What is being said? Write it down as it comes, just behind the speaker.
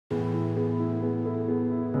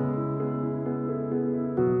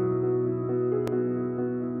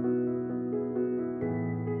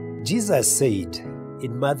Jesus said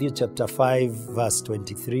in Matthew chapter 5, verse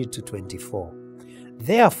 23 to 24,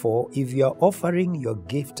 "Therefore, if you are offering your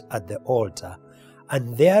gift at the altar,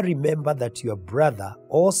 and there remember that your brother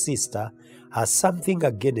or sister has something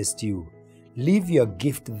against you, leave your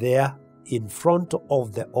gift there in front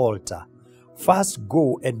of the altar. First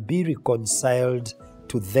go and be reconciled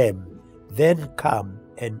to them, then come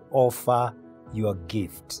and offer your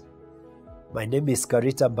gift." My name is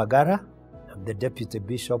Karita Mbagara. I'm the Deputy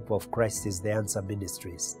Bishop of Christ is the Answer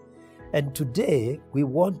Ministries. And today we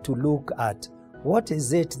want to look at what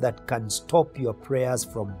is it that can stop your prayers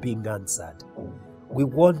from being answered. We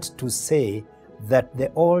want to say that the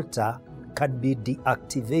altar can be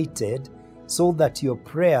deactivated so that your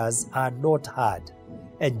prayers are not heard.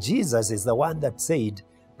 And Jesus is the one that said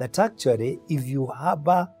that actually if you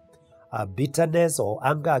harbor a bitterness or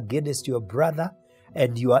anger against your brother,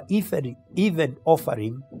 and you are even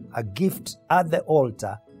offering a gift at the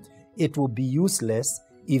altar, it will be useless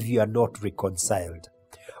if you are not reconciled.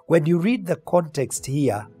 When you read the context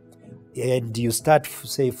here, and you start,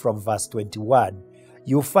 say, from verse 21,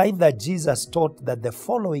 you find that Jesus taught that the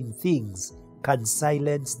following things can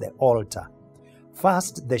silence the altar.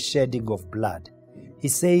 First, the shedding of blood. He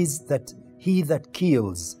says that he that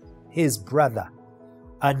kills his brother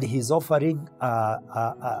and he's offering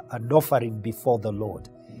an offering before the Lord,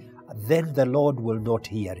 then the Lord will not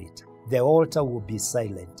hear it. The altar will be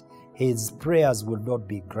silent. His prayers will not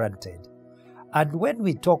be granted. And when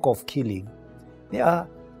we talk of killing, there are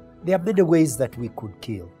many ways that we could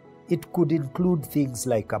kill. It could include things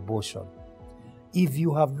like abortion. If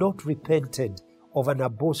you have not repented of an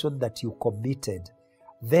abortion that you committed,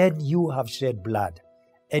 then you have shed blood,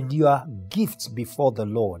 and your gifts before the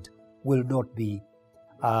Lord will not be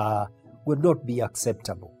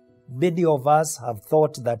acceptable. Many of us have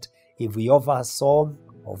thought that if we offer a song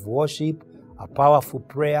of worship, a powerful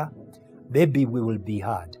prayer, maybe we will be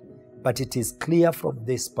heard. But it is clear from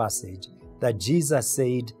this passage that Jesus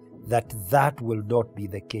said that that will not be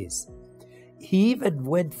the case. He even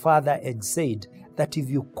went further and said that if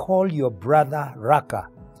you call your brother Raka,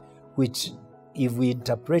 which if we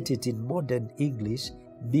interpret it in modern English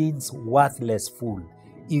means worthless fool,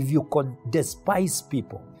 if you despise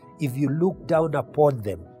people, if you look down upon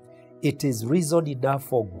them, it is reason enough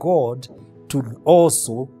for God to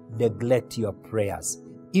also neglect your prayers.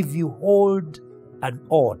 If you hold an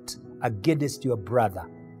ought against your brother,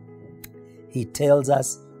 he tells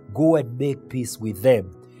us, go and make peace with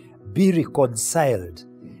them. Be reconciled.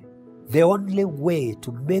 The only way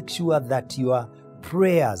to make sure that your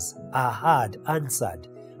prayers are heard, answered,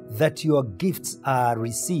 that your gifts are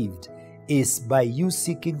received, is by you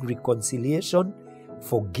seeking reconciliation,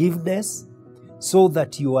 forgiveness, so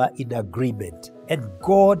that you are in agreement. And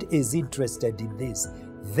God is interested in this.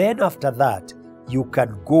 Then after that, you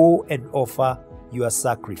can go and offer your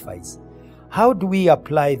sacrifice. How do we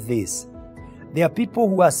apply this? There are people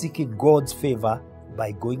who are seeking God's favor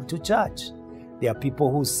by going to church. There are people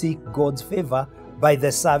who seek God's favor by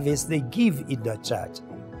the service they give in the church.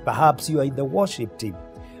 Perhaps you are in the worship team.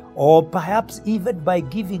 Or perhaps even by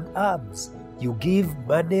giving alms. You give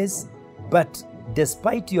monies, but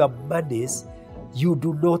despite your monies, you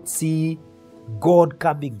do not see God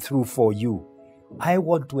coming through for you. I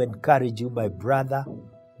want to encourage you, my brother,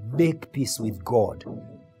 make peace with God.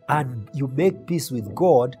 And you make peace with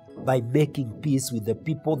God by making peace with the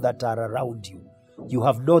people that are around you. You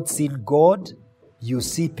have not seen God, you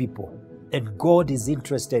see people. And God is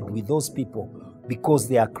interested with those people because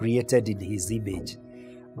they are created in His image.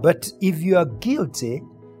 But if you are guilty,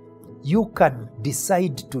 you can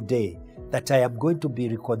decide today that I am going to be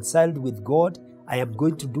reconciled with God, I am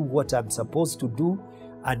going to do what I'm supposed to do,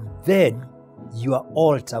 and then your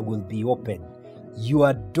altar will be open.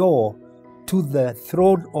 Your door to the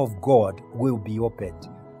throne of God will be opened,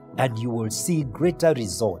 and you will see greater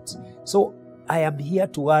results. So I am here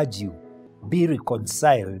to urge you, be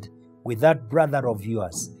reconciled with that brother of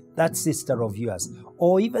yours, that sister of yours,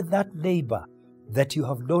 or even that neighbor that you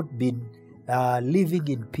have not been living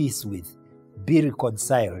in peace with. Be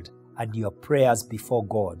reconciled, and your prayers before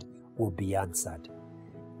God will be answered.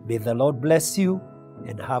 May the Lord bless you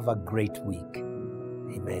and have a great week.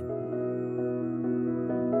 Amen.